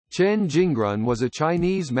Chen Jingrun was a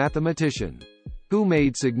Chinese mathematician who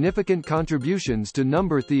made significant contributions to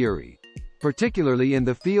number theory, particularly in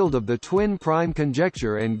the field of the twin prime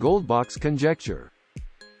conjecture and Goldbach's conjecture.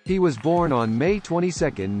 He was born on May 22,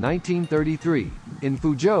 1933, in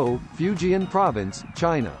Fuzhou, Fujian Province,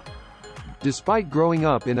 China. Despite growing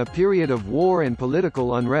up in a period of war and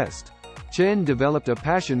political unrest, Chen developed a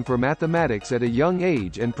passion for mathematics at a young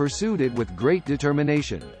age and pursued it with great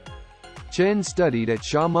determination. Chen studied at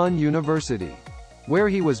Xiamen University, where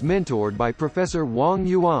he was mentored by Professor Wang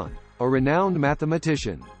Yuan, a renowned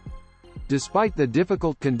mathematician. Despite the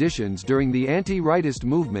difficult conditions during the anti-rightist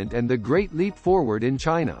movement and the Great Leap Forward in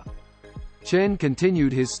China, Chen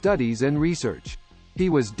continued his studies and research. He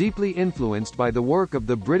was deeply influenced by the work of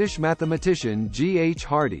the British mathematician G. H.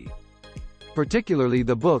 Hardy, particularly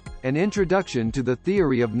the book, An Introduction to the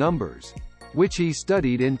Theory of Numbers, which he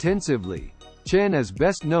studied intensively. Chen is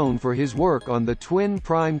best known for his work on the twin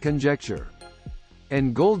prime conjecture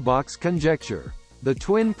and Goldbach's conjecture. The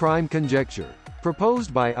twin prime conjecture,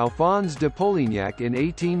 proposed by Alphonse de Polignac in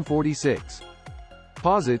 1846,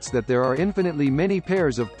 posits that there are infinitely many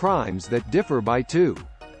pairs of primes that differ by 2.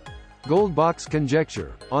 Goldbach's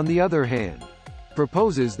conjecture, on the other hand,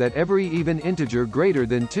 proposes that every even integer greater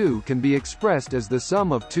than 2 can be expressed as the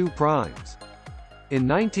sum of 2 primes. In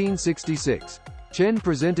 1966, Chen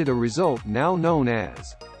presented a result now known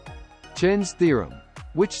as Chen's theorem,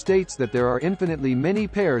 which states that there are infinitely many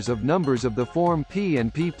pairs of numbers of the form p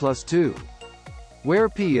and p plus 2, where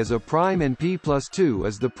p is a prime and p plus 2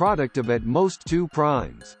 is the product of at most 2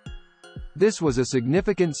 primes. This was a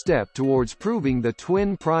significant step towards proving the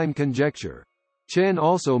twin prime conjecture. Chen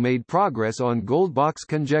also made progress on Goldbach's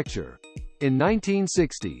conjecture. In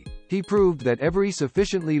 1960, he proved that every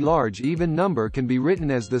sufficiently large even number can be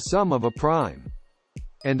written as the sum of a prime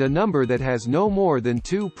and a number that has no more than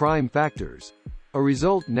 2 prime factors, a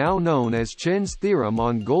result now known as Chen's theorem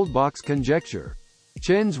on Goldbach's conjecture.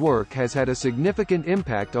 Chen's work has had a significant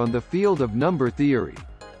impact on the field of number theory.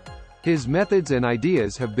 His methods and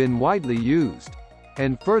ideas have been widely used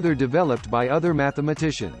and further developed by other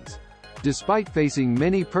mathematicians. Despite facing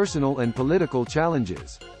many personal and political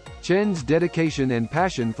challenges, Chen's dedication and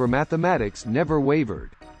passion for mathematics never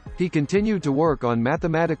wavered. He continued to work on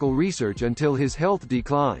mathematical research until his health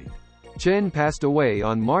declined. Chen passed away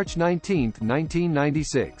on March 19,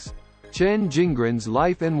 1996. Chen Jingrun's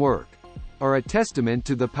life and work are a testament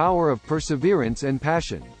to the power of perseverance and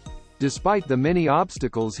passion. Despite the many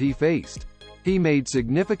obstacles he faced, he made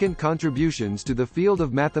significant contributions to the field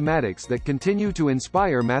of mathematics that continue to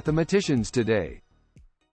inspire mathematicians today.